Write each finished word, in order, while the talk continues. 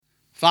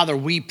Father,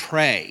 we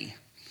pray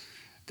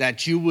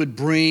that you would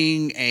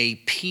bring a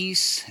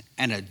peace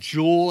and a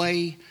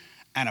joy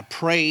and a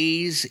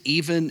praise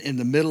even in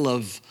the middle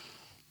of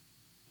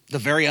the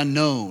very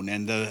unknown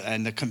and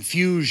the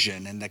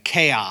confusion and the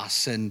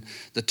chaos and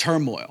the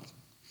turmoil.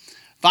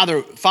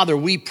 Father,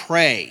 we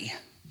pray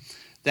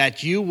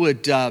that you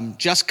would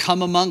just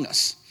come among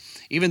us.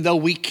 Even though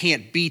we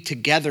can't be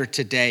together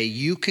today,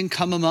 you can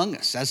come among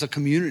us as a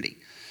community.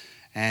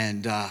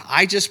 And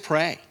I just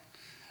pray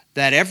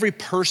that every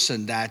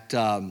person that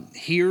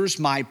hears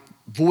my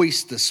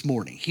voice this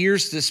morning,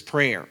 hears this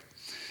prayer,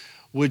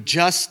 would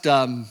just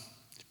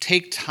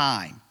take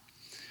time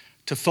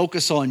to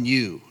focus on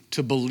you,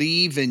 to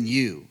believe in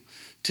you,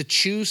 to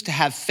choose to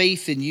have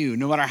faith in you,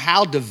 no matter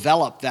how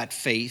developed that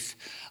faith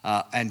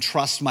and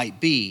trust might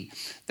be,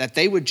 that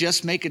they would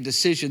just make a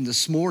decision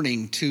this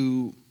morning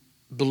to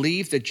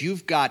believe that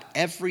you've got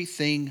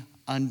everything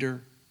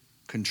under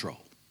control.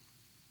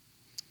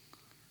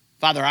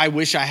 Father, I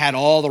wish I had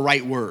all the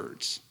right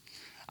words.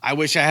 I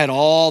wish I had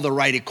all the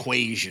right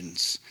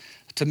equations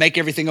to make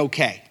everything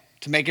okay,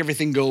 to make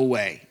everything go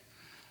away.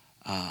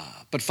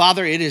 But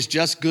Father, it is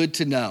just good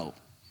to know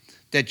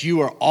that you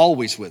are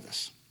always with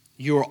us.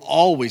 You are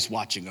always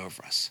watching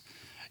over us.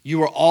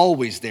 You are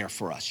always there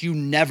for us. You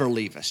never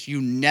leave us.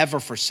 You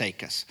never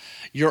forsake us.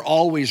 You're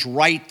always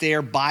right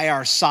there by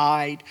our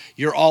side.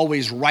 You're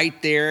always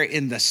right there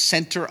in the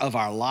center of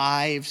our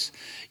lives.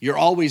 You're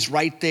always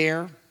right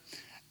there.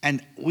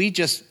 And we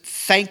just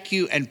thank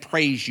you and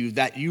praise you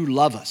that you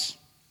love us.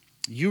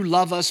 You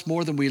love us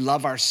more than we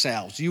love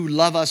ourselves. You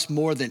love us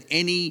more than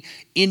any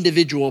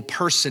individual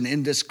person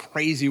in this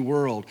crazy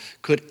world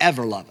could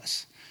ever love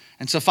us.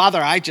 And so,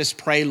 Father, I just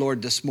pray,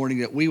 Lord, this morning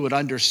that we would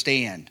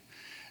understand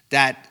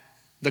that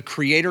the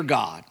Creator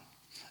God,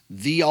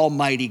 the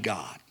Almighty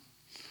God,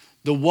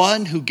 the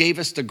one who gave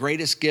us the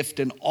greatest gift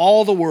in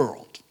all the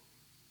world,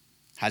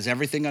 has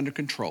everything under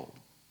control.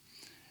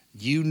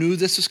 You knew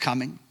this was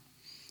coming.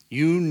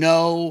 You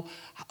know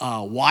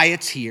why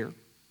it's here.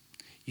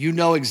 You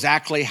know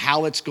exactly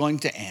how it's going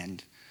to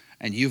end,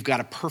 and you've got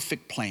a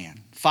perfect plan.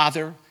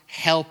 Father,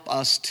 help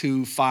us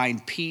to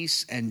find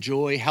peace and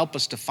joy. Help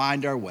us to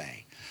find our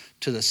way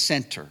to the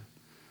center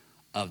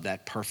of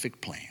that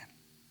perfect plan.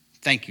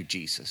 Thank you,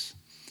 Jesus.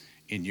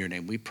 In your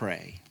name we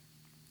pray.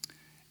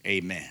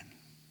 Amen.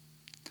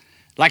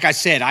 Like I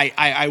said,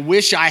 I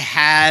wish I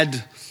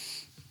had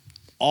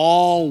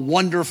all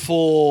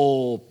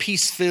wonderful,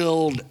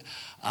 peace-filled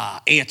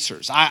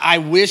answers. I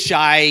wish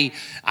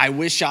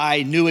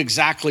I knew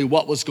exactly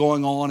what was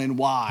going on and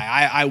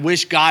why. I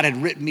wish God had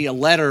written me a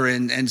letter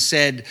and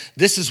said,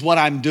 this is what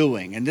I'm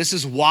doing and this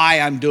is why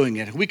I'm doing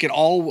it. We could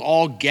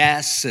all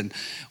guess and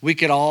we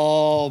could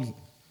all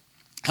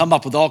come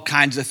up with all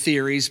kinds of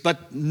theories,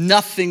 but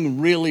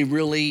nothing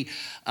really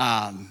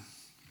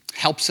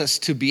helps us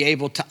to be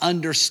able to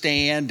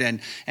understand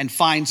and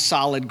find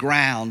solid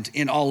ground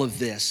in all of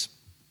this.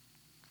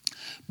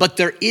 But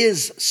there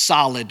is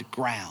solid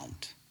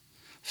ground,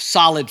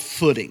 solid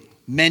footing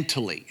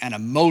mentally and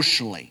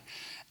emotionally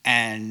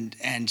and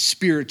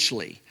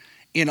spiritually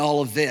in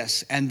all of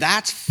this. And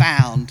that's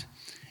found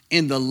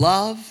in the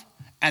love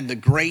and the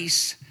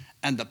grace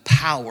and the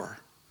power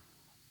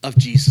of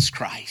Jesus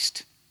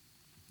Christ.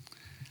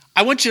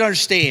 I want you to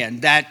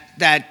understand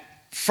that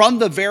from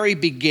the very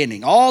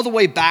beginning, all the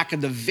way back in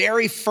the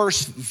very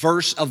first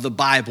verse of the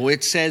Bible,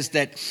 it says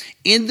that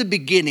in the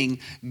beginning,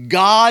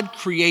 God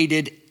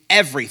created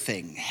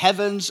everything,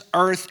 heavens,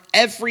 earth,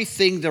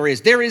 everything there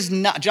is.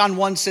 John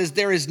 1 says,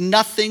 there is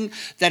nothing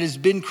that has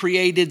been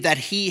created that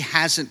he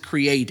hasn't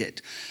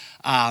created.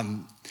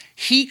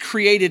 He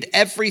created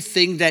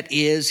everything that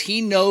is.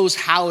 He knows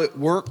how it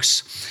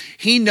works.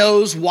 He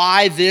knows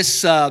why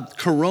this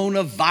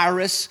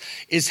coronavirus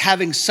is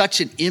having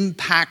such an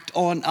impact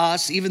on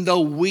us, even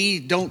though we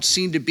don't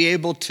seem to be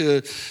able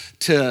to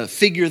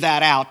figure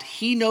that out.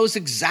 He knows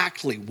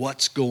exactly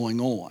what's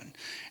going on.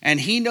 And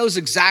he knows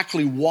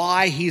exactly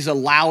why he's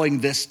allowing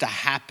this to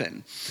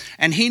happen.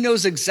 And he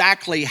knows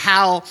exactly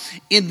how,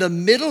 in the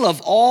middle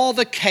of all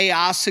the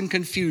chaos and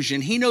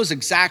confusion, he knows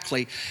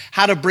exactly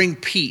how to bring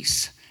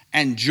peace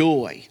and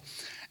joy.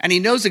 And he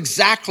knows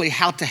exactly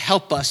how to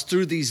help us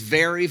through these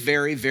very,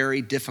 very,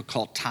 very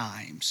difficult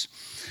times.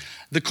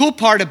 The cool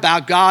part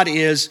about God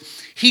is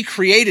he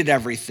created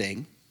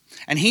everything,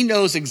 and he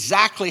knows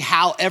exactly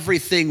how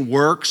everything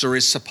works or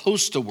is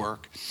supposed to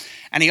work.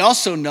 And he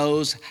also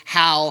knows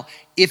how,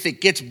 if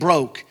it gets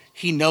broke,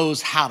 he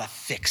knows how to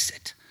fix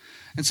it.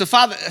 And so,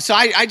 Father,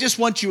 I just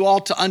want you all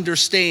to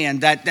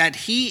understand that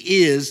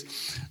he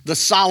is the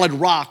solid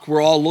rock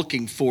we're all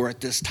looking for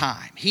at this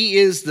time. He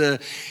is the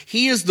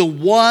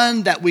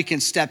one that we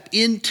can step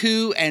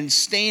into and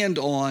stand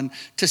on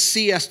to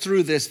see us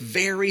through this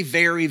very,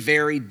 very,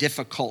 very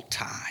difficult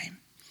time.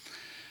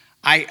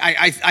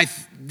 I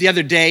the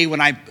other day when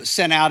I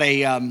sent out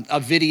a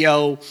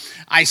video,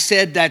 I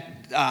said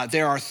that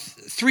there are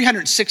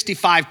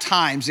 365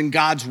 times in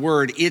God's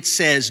word it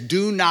says,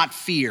 do not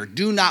fear,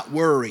 do not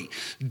worry,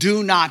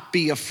 do not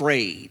be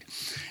afraid.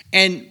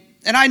 And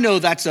And I know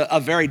that's a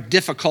very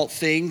difficult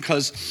thing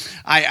because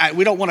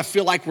we don't want to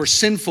feel like we're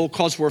sinful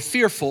because we're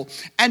fearful.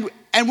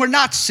 And we're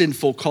not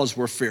sinful because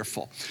we're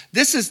fearful.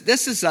 This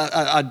is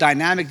a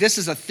dynamic. This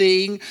is a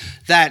thing,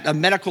 a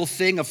medical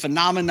thing, a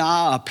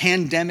phenomena, a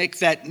pandemic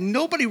that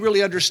nobody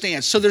really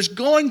understands. So there's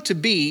going to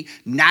be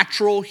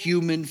natural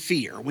human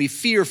fear. We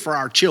fear for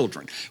our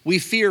children. We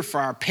fear for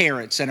our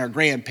parents and our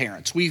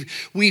grandparents.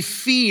 We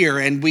fear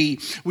and we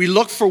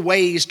look for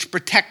ways to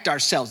protect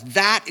ourselves.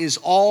 That is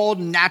all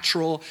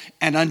natural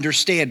and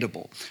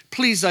understandable.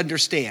 Please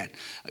understand,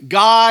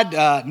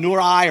 God nor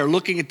I are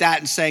looking at that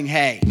and saying,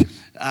 hey,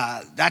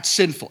 that's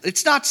sinful.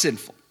 It's not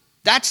sinful.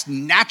 That's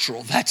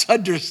natural. That's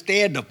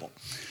understandable.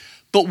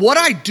 But what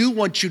I do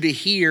want you to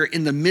hear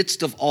in the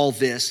midst of all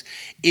this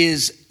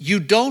is you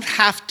don't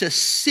have to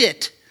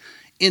sit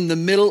in the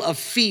middle of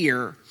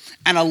fear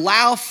and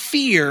allow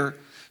fear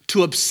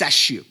to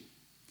obsess you,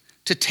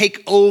 to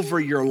take over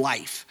your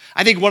life.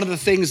 I think one of the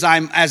things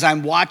as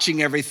I'm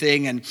watching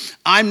everything, and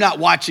I'm not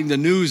watching the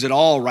news at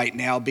all right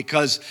now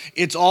because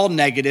it's all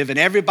negative and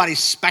everybody's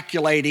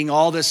speculating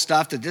all this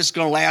stuff that this is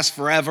going to last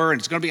forever and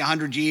it's going to be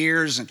 100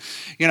 years and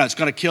it's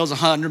going to kill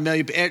 100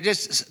 million.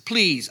 Just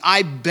please,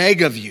 I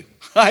beg of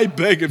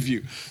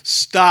you,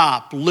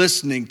 stop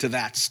listening to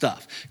that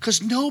stuff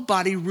because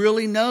nobody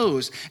really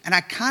knows. And I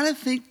kind of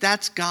think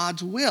that's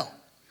God's will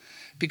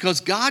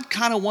because God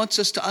kind of wants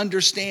us to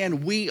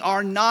understand we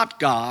are not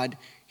God.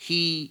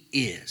 He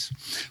is.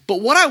 But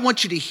what I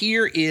want you to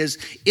hear is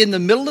in the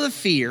middle of the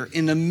fear,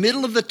 in the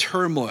middle of the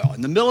turmoil,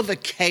 in the middle of the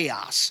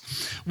chaos,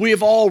 we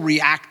have all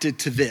reacted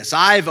to this.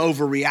 I've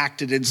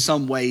overreacted in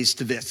some ways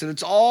to this, and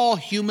it's all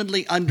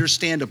humanly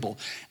understandable,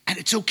 and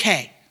it's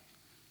okay.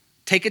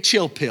 Take a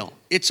chill pill.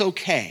 It's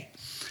okay.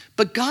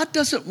 But God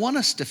doesn't want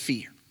us to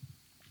fear.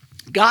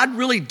 God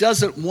really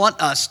doesn't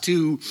want us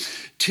to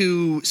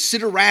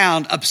sit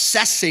around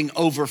obsessing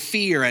over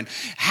fear and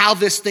how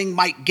this thing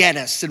might get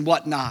us and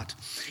whatnot.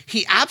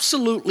 He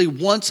absolutely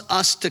wants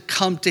us to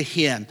come to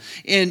him.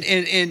 In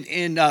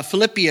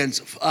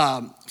Philippians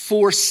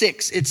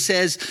 4:6, it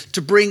says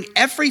to bring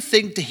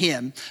everything to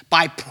him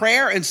by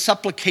prayer and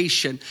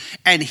supplication,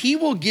 and he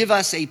will give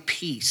us a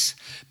peace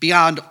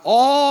beyond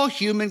all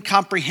human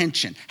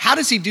comprehension. How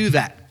does he do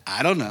that?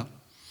 I don't know.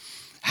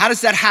 How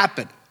does that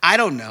happen? I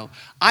don't know.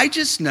 I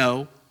just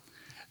know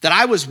that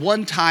I was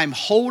one time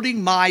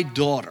holding my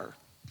daughter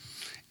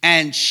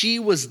and she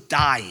was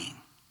dying.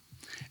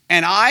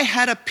 And I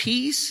had a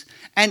peace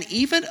and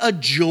even a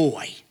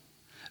joy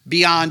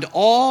beyond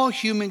all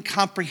human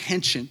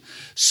comprehension.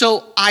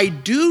 So I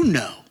do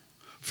know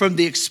from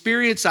the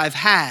experience I've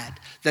had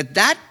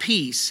that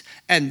peace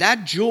and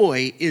that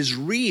joy is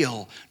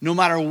real no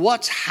matter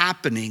what's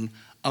happening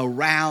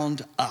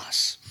around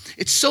us.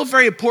 It's so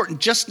very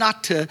important just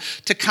not to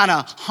kind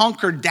of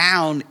hunker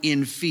down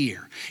in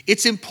fear.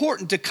 It's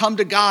important to come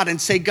to God and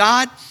say,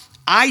 God,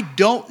 I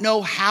don't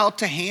know how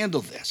to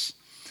handle this.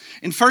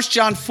 In 1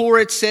 John 4,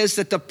 it says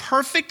that the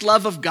perfect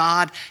love of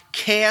God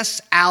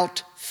casts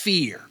out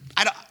fear.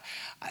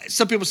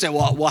 Some people say,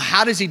 well,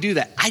 how does he do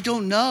that? I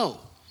don't know.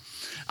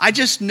 I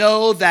just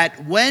know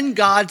that when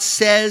God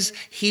says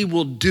he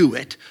will do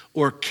it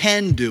or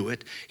can do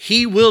it,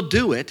 he will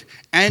do it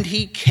and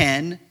he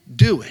can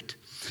do it.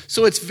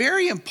 So it's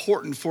very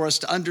important for us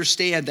to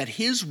understand that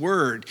his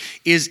word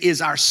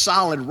is our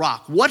solid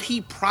rock. What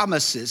he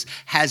promises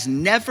has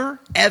never,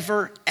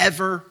 ever,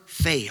 ever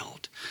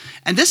failed.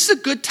 And this is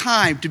a good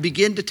time to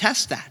begin to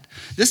test that.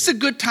 This is a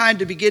good time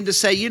to begin to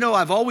say,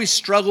 I've always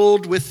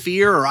struggled with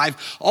fear, or I've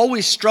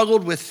always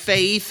struggled with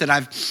faith, and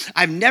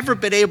I've never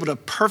been able to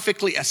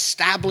perfectly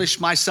establish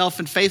myself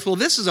in faith. Well,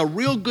 this is a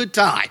real good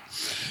time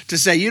to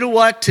say, you know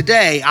what,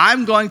 today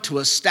I'm going to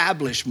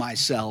establish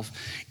myself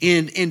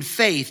in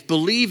faith,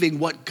 believing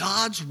what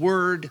God's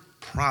word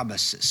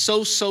promises.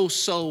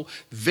 So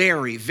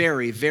very,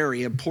 very,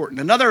 very important.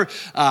 Another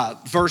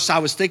verse I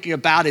was thinking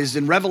about is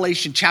in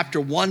Revelation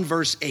chapter 1,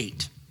 verse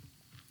 8.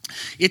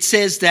 It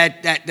says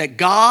that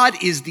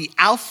God is the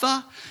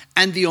Alpha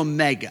and the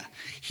Omega.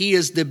 He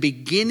is the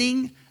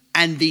beginning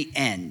and the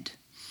end.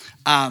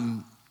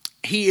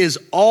 He is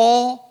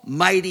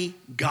Almighty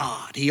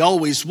God. He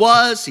always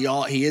was,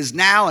 he is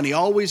now, and he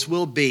always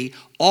will be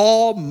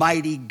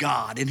Almighty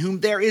God, in whom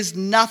there is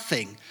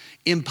nothing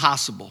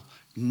impossible.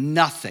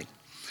 Nothing.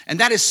 And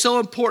that is so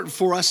important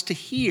for us to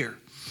hear.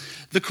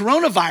 The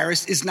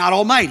coronavirus is not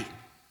almighty.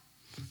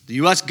 The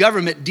U.S.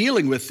 government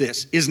dealing with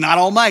this is not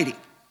almighty.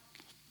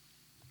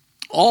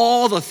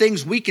 All the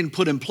things we can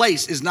put in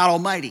place is not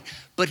almighty,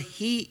 but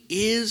he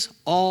is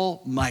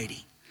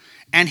almighty.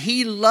 And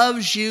he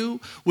loves you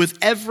with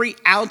every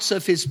ounce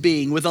of his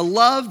being, with a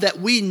love that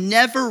we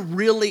never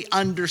really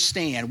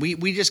understand.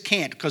 We just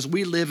can't, because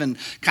we live in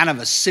kind of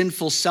a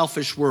sinful,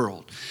 selfish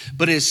world.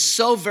 But it is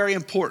so very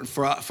important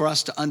for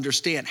us to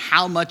understand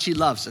how much he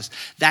loves us.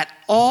 That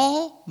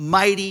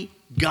Almighty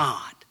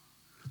God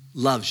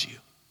loves you.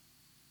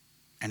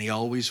 And he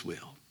always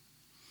will.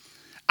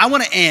 I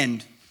want to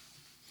end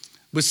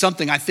with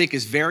something I think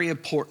is very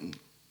important.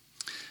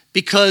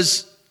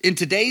 Because in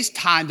today's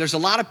time, there's a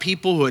lot of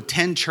people who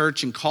attend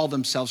church and call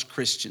themselves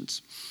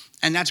Christians.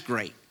 And that's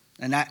great.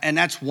 And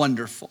that's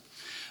wonderful.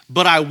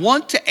 But I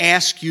want to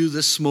ask you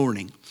this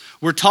morning,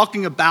 we're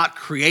talking about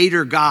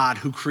Creator God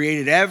who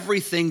created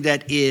everything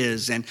that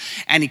is, and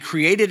he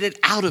created it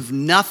out of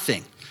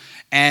nothing,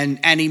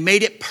 and he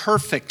made it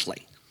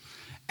perfectly.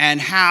 And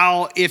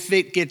how if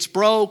it gets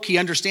broke, he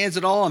understands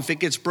it all. And if it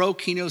gets broke,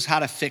 he knows how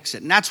to fix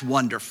it. And that's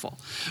wonderful.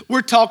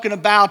 We're talking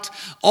about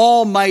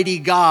Almighty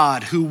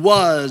God who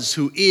was,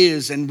 who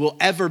is, and will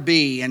ever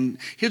be. And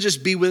he'll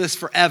just be with us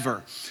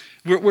forever.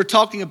 We're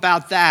talking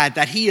about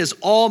that he is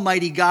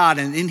Almighty God,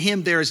 and in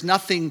him there is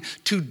nothing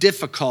too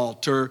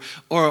difficult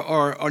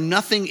or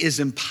nothing is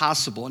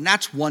impossible. And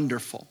that's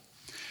wonderful.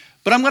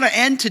 But I'm going to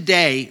end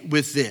today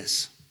with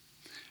this.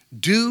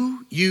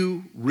 Do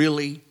you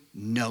really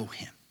know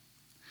him?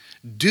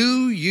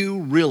 Do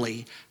you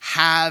really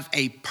have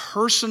a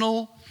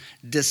personal,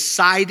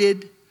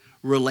 decided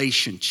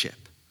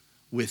relationship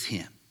with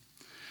him?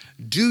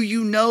 Do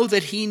you know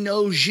that he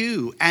knows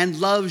you and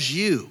loves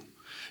you?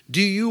 Do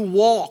you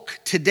walk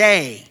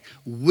today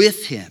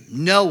with him,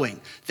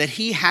 knowing that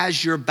he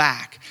has your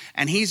back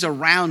and he's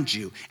around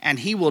you and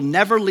he will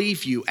never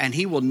leave you and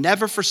he will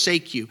never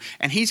forsake you,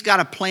 and he's got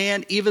a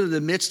plan even in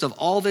the midst of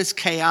all this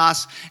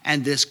chaos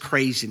and this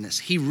craziness?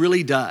 He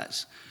really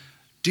does.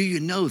 Do you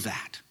know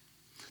that?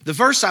 The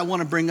verse I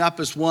want to bring up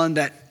is one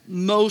that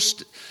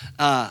most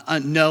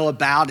know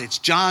about. It's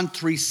John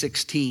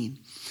 3:16.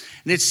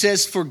 And it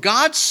says, "For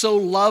God so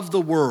loved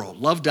the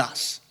world," loved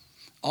us,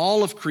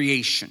 all of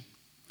creation,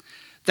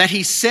 "that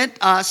he sent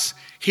us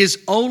his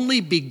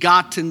only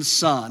begotten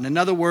Son." In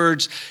other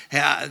words,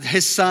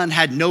 his Son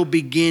had no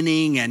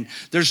beginning, and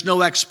there's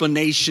no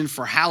explanation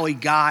for how he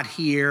got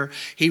here.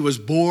 He was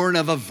born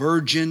of a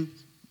virgin.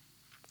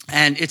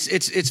 And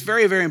it's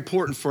very, very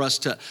important for us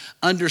to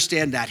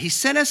understand that. He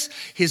sent us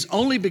his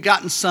only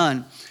begotten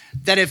Son,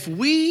 that if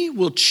we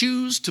will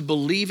choose to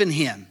believe in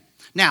him.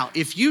 Now,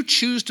 if you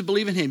choose to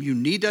believe in him, you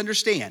need to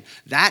understand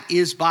that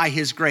is by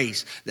his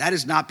grace. That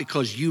is not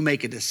because you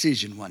make a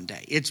decision one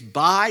day. It's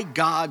by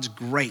God's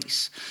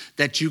grace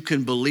that you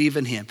can believe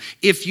in him.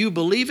 If you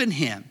believe in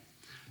him,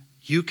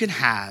 you can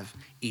have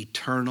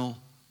eternal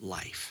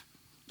life.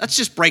 Let's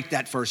just break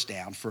that verse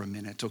down for a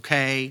minute,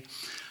 okay?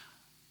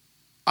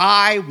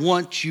 I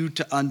want you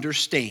to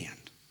understand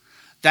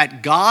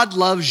that God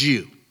loves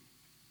you,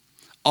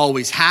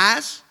 always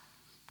has,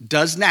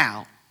 does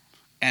now,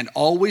 and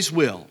always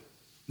will,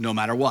 no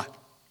matter what.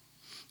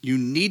 You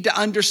need to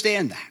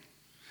understand that.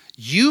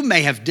 You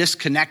may have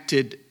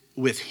disconnected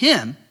with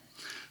him,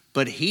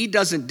 but he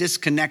doesn't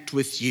disconnect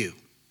with you.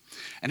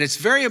 And it's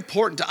very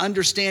important to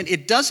understand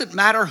it doesn't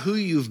matter who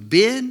you've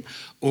been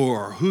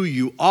or who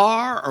you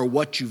are or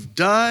what you've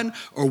done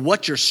or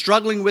what you're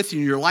struggling with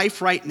in your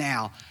life right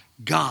now.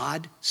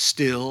 God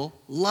still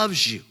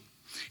loves you.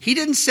 He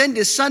didn't send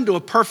his Son to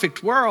a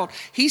perfect world.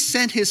 He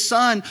sent his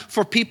Son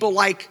for people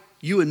like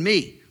you and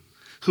me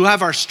who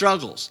have our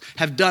struggles,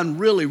 have done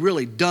really,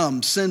 really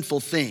dumb, sinful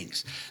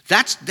things.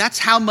 That's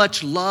how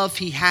much love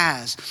he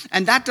has.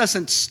 And that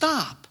doesn't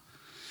stop.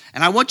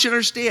 And I want you to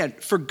understand,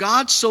 for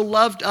God so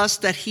loved us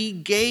that he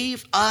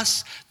gave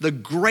us the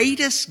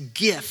greatest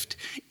gift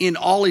in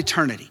all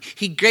eternity.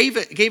 He gave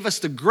us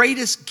the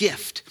greatest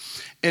gift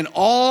in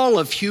all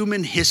of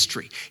human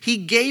history. He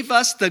gave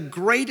us the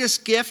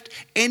greatest gift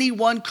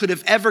anyone could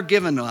have ever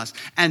given us,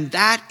 and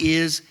that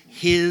is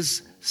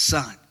his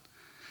Son.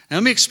 Now,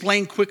 let me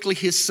explain quickly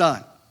his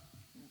Son.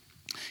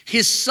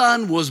 His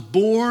Son was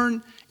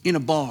born in a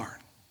barn.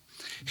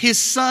 His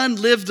Son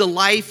lived a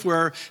life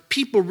where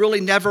people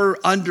really never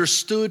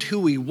understood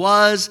who he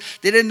was.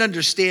 They didn't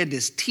understand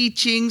his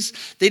teachings.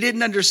 They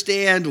didn't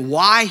understand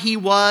why he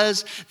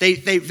was.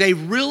 They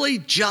really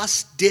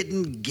just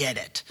didn't get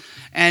it.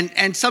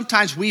 And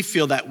sometimes we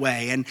feel that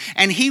way.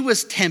 And he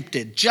was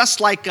tempted just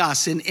like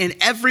us. In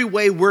every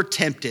way we're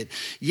tempted,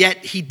 yet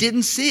he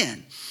didn't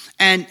sin.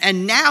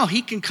 And now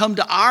he can come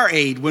to our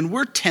aid when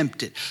we're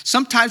tempted.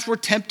 Sometimes we're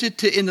tempted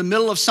to, in the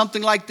middle of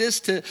something like this,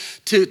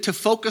 to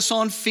focus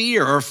on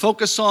fear or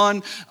focus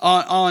on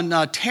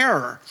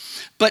terror.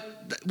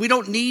 But we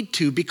don't need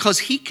to, because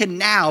he can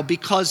now,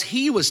 because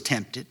he was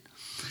tempted,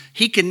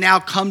 he can now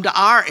come to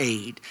our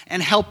aid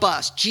and help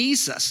us.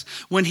 Jesus,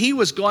 when he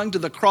was going to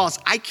the cross,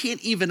 I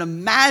can't even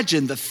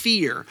imagine the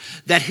fear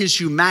that his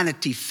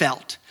humanity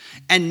felt.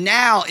 And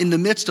now, in the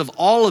midst of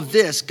all of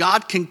this,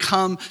 God can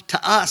come to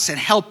us and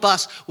help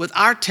us with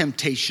our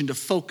temptation to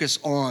focus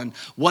on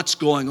what's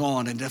going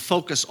on and to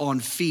focus on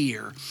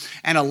fear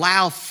and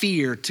allow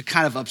fear to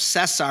kind of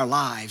obsess our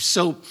lives.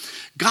 So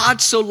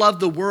God so loved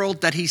the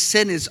world that he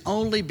sent his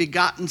only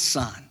begotten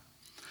Son,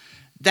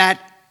 that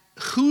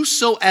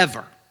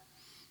whosoever,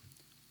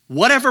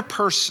 whatever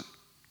person,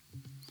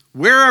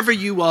 wherever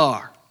you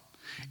are,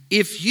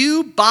 if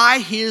you by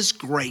his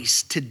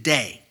grace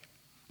today,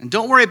 and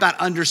don't worry about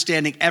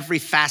understanding every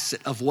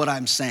facet of what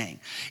I'm saying,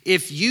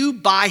 if you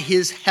by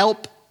his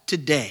help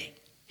today,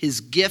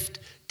 his gift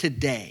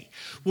today,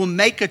 will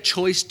make a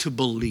choice to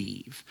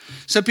believe.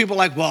 Some people are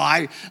like, well,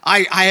 I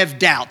have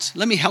doubts.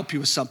 Let me help you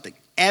with something.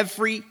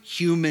 every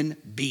human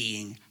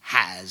being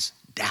has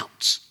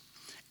doubts.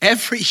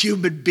 Every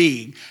human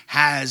being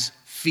has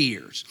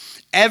fears.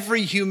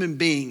 Every human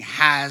being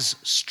has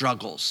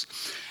struggles.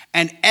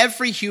 And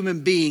every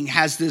human being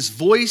has this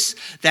voice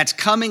that's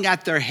coming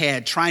at their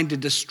head, trying to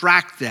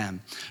distract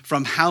them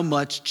from how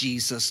much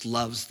Jesus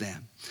loves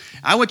them.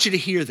 I want you to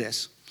hear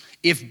this.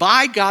 If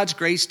by God's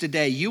grace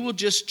today, you will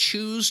just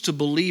choose to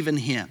believe in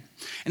him,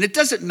 and it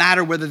doesn't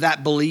matter whether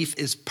that belief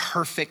is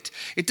perfect.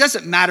 It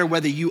doesn't matter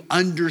whether you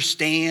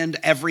understand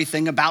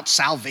everything about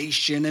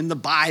salvation and the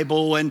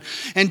Bible and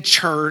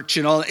church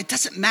and all. It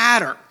doesn't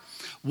matter.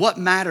 What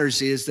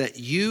matters is that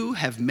you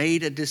have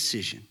made a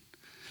decision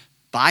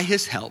by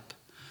his help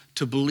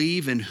to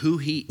believe in who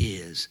he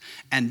is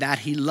and that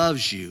he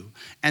loves you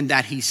and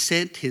that he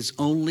sent his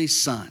only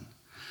son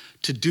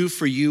to do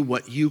for you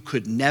what you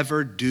could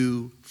never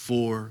do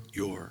for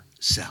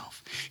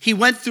yourself. He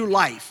went through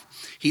life.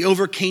 He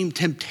overcame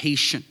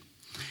temptation.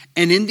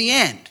 And in the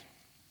end,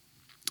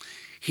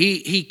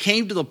 he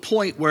came to the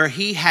point where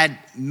he had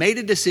made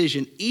a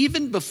decision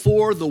even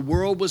before the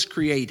world was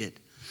created.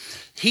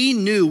 He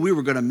knew we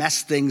were going to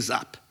mess things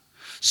up.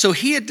 So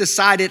he had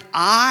decided,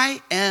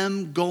 I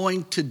am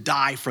going to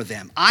die for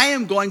them. I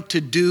am going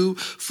to do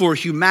for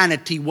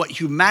humanity what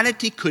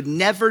humanity could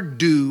never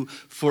do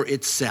for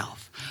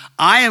itself.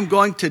 I am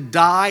going to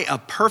die a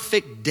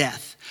perfect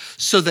death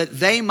so that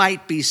they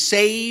might be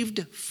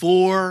saved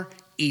for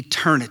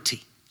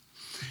eternity.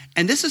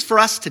 And this is for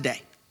us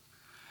today.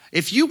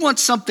 If you want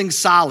something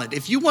solid,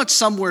 if you want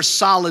somewhere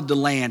solid to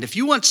land, if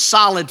you want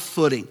solid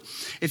footing,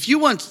 if you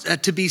want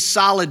to be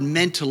solid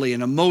mentally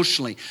and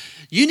emotionally,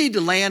 you need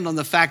to land on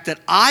the fact that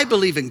I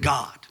believe in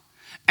God,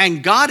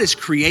 and God is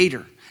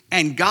creator,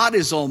 and God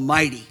is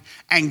almighty,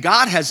 and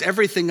God has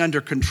everything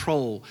under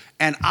control,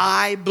 and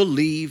I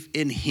believe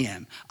in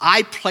him.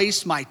 I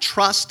place my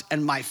trust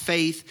and my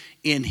faith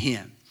in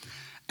him.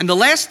 And the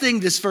last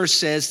thing this verse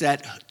says,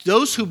 that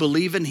those who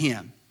believe in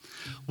him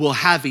will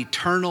have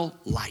eternal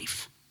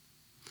life.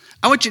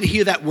 I want you to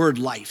hear that word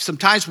life.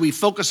 Sometimes we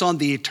focus on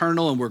the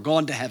eternal and we're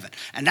going to heaven.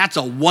 And that's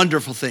a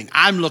wonderful thing.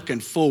 I'm looking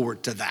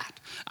forward to that.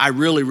 I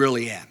really,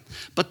 really am.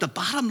 But the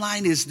bottom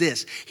line is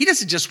this. He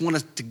doesn't just want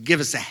us to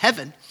give us a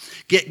heaven,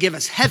 give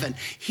us heaven.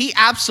 He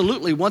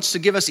absolutely wants to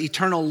give us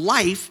eternal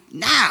life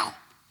now.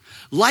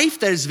 Life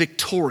that is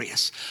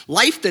victorious.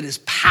 Life that is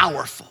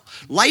powerful.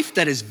 Life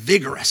that is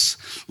vigorous.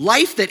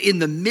 Life that in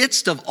the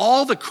midst of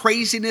all the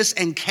craziness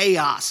and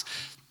chaos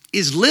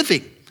is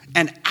living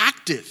and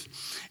active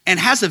and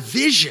has a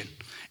vision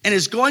and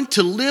is going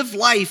to live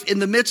life in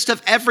the midst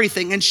of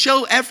everything and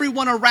show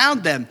everyone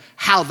around them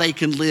how they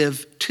can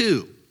live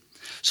too.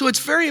 So it's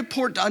very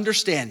important to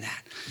understand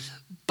that.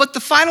 But the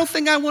final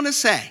thing I want to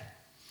say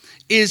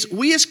is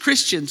we as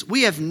Christians,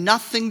 we have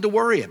nothing to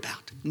worry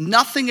about.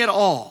 Nothing at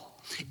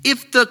all.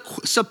 If the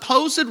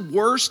supposed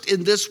worst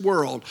in this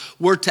world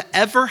were to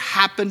ever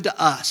happen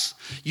to us,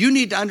 you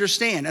need to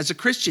understand, as a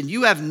Christian,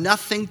 you have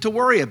nothing to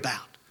worry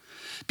about.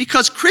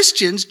 Because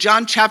Christians,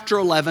 John chapter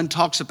 11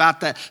 talks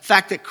about the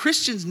fact that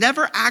Christians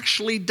never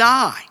actually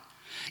die.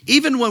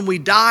 Even when we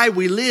die,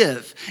 we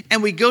live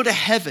and we go to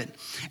heaven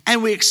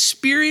and we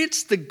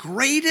experience the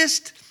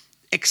greatest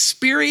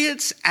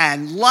experience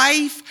and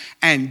life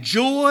and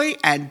joy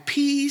and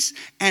peace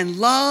and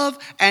love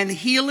and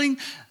healing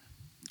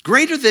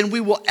greater than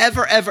we will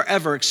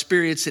ever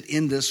experience it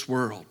in this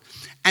world.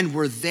 And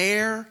we're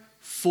there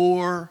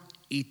for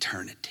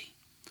eternity.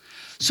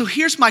 So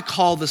here's my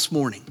call this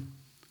morning.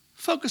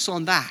 Focus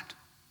on that.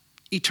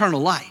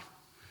 Eternal life.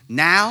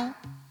 Now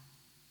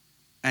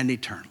and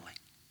eternally.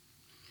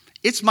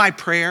 It's my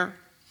prayer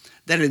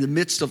that in the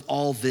midst of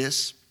all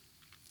this,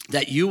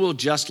 that you will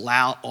just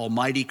allow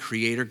Almighty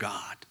Creator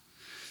God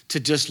to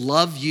just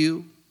love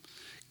you,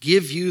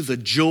 give you the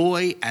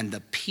joy and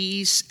the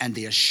peace and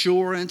the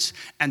assurance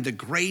and the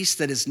grace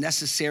that is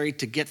necessary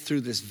to get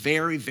through this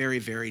very, very,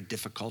 very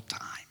difficult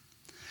time.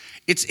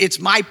 It's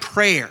my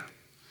prayer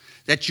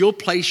that you'll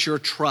place your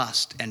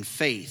trust and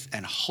faith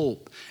and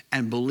hope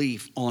and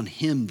belief on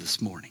him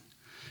this morning.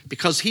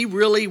 Because he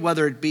really,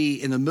 whether it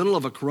be in the middle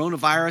of a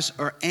coronavirus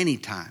or any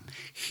time,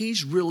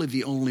 he's really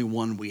the only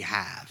one we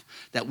have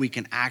that we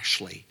can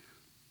actually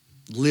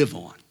live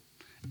on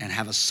and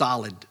have a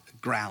solid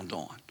ground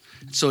on.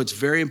 So it's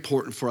very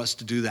important for us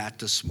to do that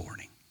this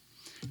morning.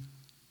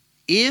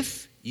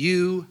 If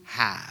you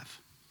have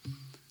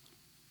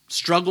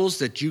struggles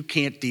that you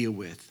can't deal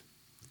with,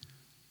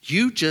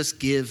 you just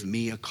give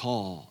me a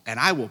call and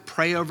I will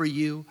pray over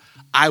you.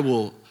 I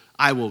will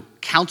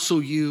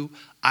counsel you.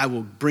 I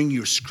will bring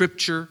you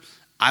scripture.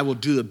 I will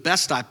do the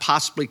best I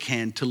possibly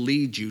can to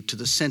lead you to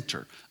the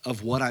center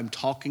of what I'm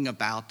talking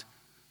about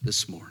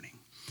this morning.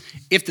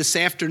 If this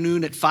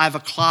afternoon at 5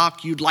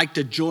 o'clock you'd like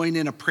to join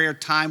in a prayer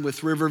time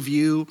with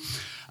Riverview,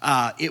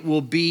 it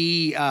will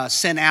be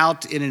sent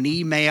out in an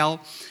email.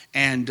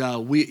 And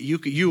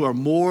you are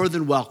more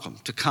than welcome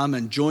to come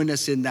and join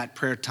us in that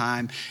prayer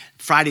time.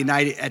 Friday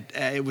night,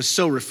 it was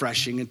so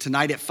refreshing. And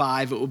tonight at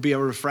 5, it will be a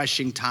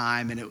refreshing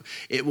time and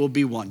it will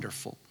be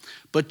wonderful.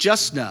 But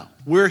just know,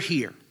 we're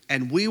here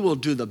and we will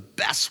do the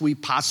best we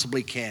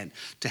possibly can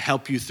to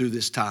help you through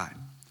this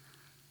time.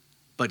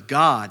 But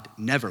God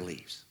never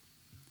leaves.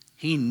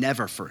 He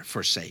never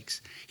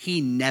forsakes.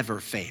 He never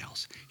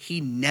fails.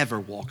 He never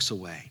walks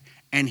away.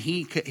 And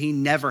he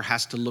never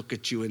has to look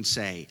at you and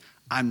say,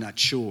 I'm not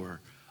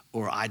sure,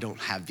 or I don't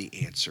have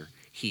the answer.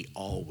 He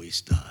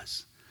always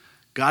does.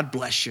 God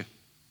bless you.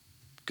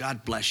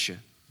 God bless you.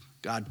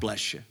 God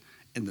bless you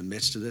in the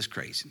midst of this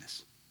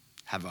craziness.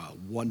 Have a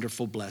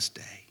wonderful, blessed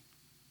day.